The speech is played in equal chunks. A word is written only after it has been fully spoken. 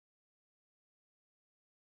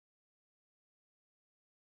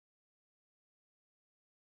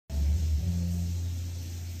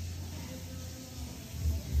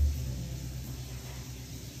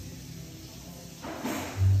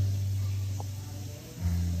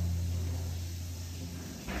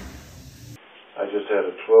just had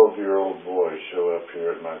a 12-year-old boy show up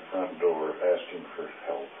here at my front door asking for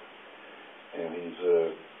help. And he's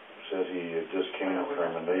said he just came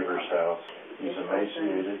from a neighbor's house. He's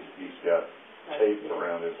emaciated. He's got tape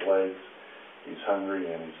around his legs. He's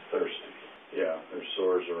hungry and he's thirsty. Yeah, there's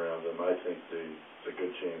sores around him. I think there's a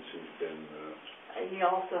good chance he's been... he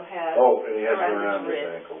also has... Oh, and he has it around his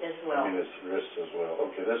ankle. As well. I mean, his wrist as well.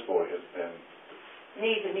 Okay, this boy has been...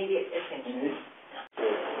 Needs immediate attention.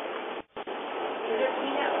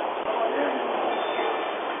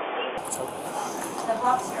 The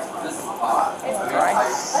lobster. It's dry.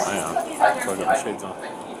 I got my shades on.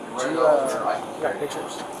 You got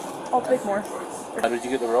pictures? I'll take more. How did you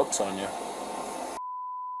get the ropes on you?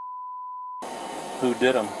 Who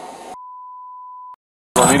did them?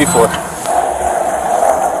 184.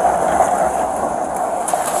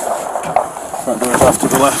 Front door's off to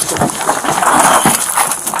the left.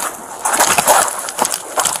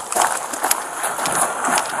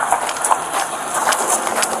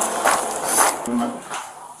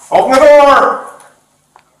 Open the door!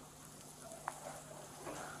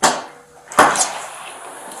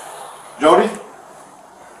 Jodi,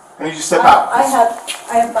 I need you to step out. I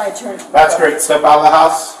have my turn. That's great. Step out of the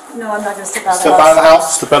house. No, I'm not going to step out of the Step house. out of the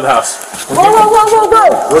house. Step out of the house.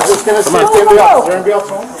 Whoa! We're just going to see if Whoa. anybody else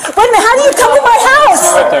home. Wait a minute, how do you come to my house?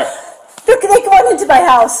 Right there. They come on into my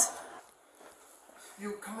house.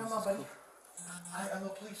 You come in, my buddy. I'm a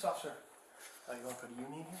police officer. Are you going for the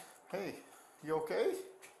union here? Hey, you okay?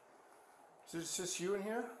 Is it just you in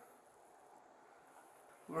here?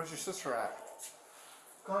 Where's your sister at?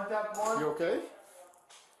 Contact one. You okay?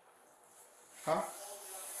 Huh?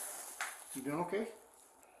 You doing okay?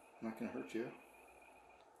 I'm not gonna hurt you.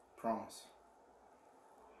 Promise.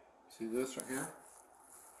 See this right here?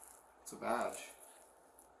 It's a badge.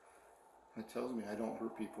 It tells me I don't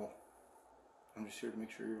hurt people. I'm just here to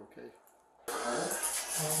make sure you're okay.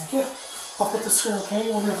 Yeah, I'll put this here,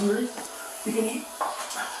 okay? Whenever you're ready. You can eat.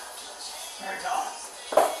 There we go.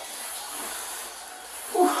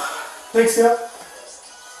 Whew. Thanks, Deb.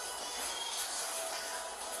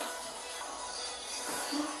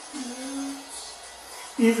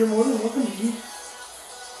 If you're more than welcome to eat.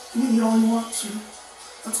 You can eat all you want, so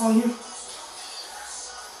that's all you.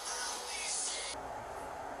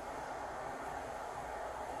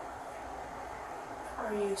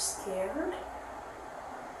 Are you scared?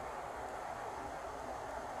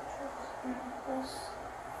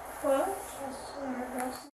 What?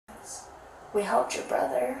 We helped your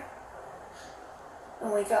brother.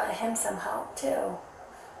 And we got him some help too.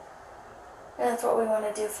 And that's what we want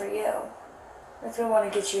to do for you. That's we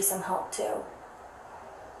want to get you some help too.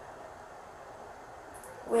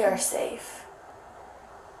 We are safe.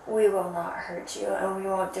 We will not hurt you, and we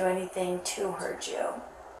won't do anything to hurt you.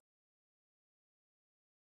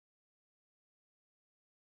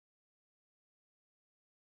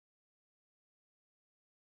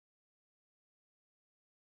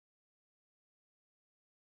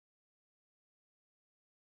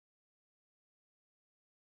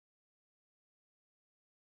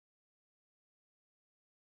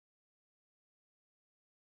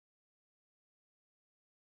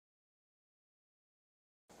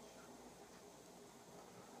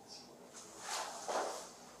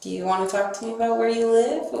 Do you want to talk to me about where you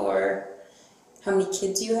live or how many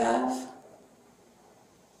kids you have?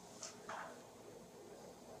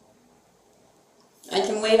 I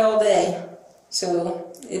can wait all day,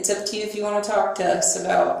 so it's up to you if you want to talk to us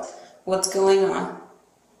about what's going on.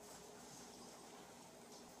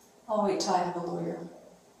 I'll wait till I have a lawyer.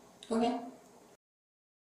 Okay.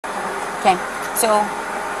 Okay, so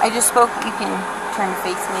I just spoke, you can turn to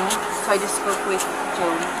face me. So I just spoke with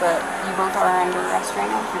Jodi, but you both are under arrest right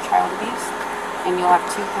now for child abuse, and you'll have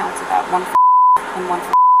 2 counts of that, one for and one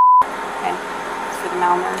for okay? It's for the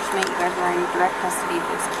malnourishment. You guys are in direct custody of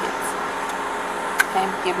those kids. Okay,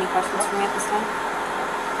 do you have any questions for me at this time?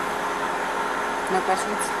 No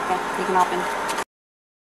questions? Okay, you can hop in.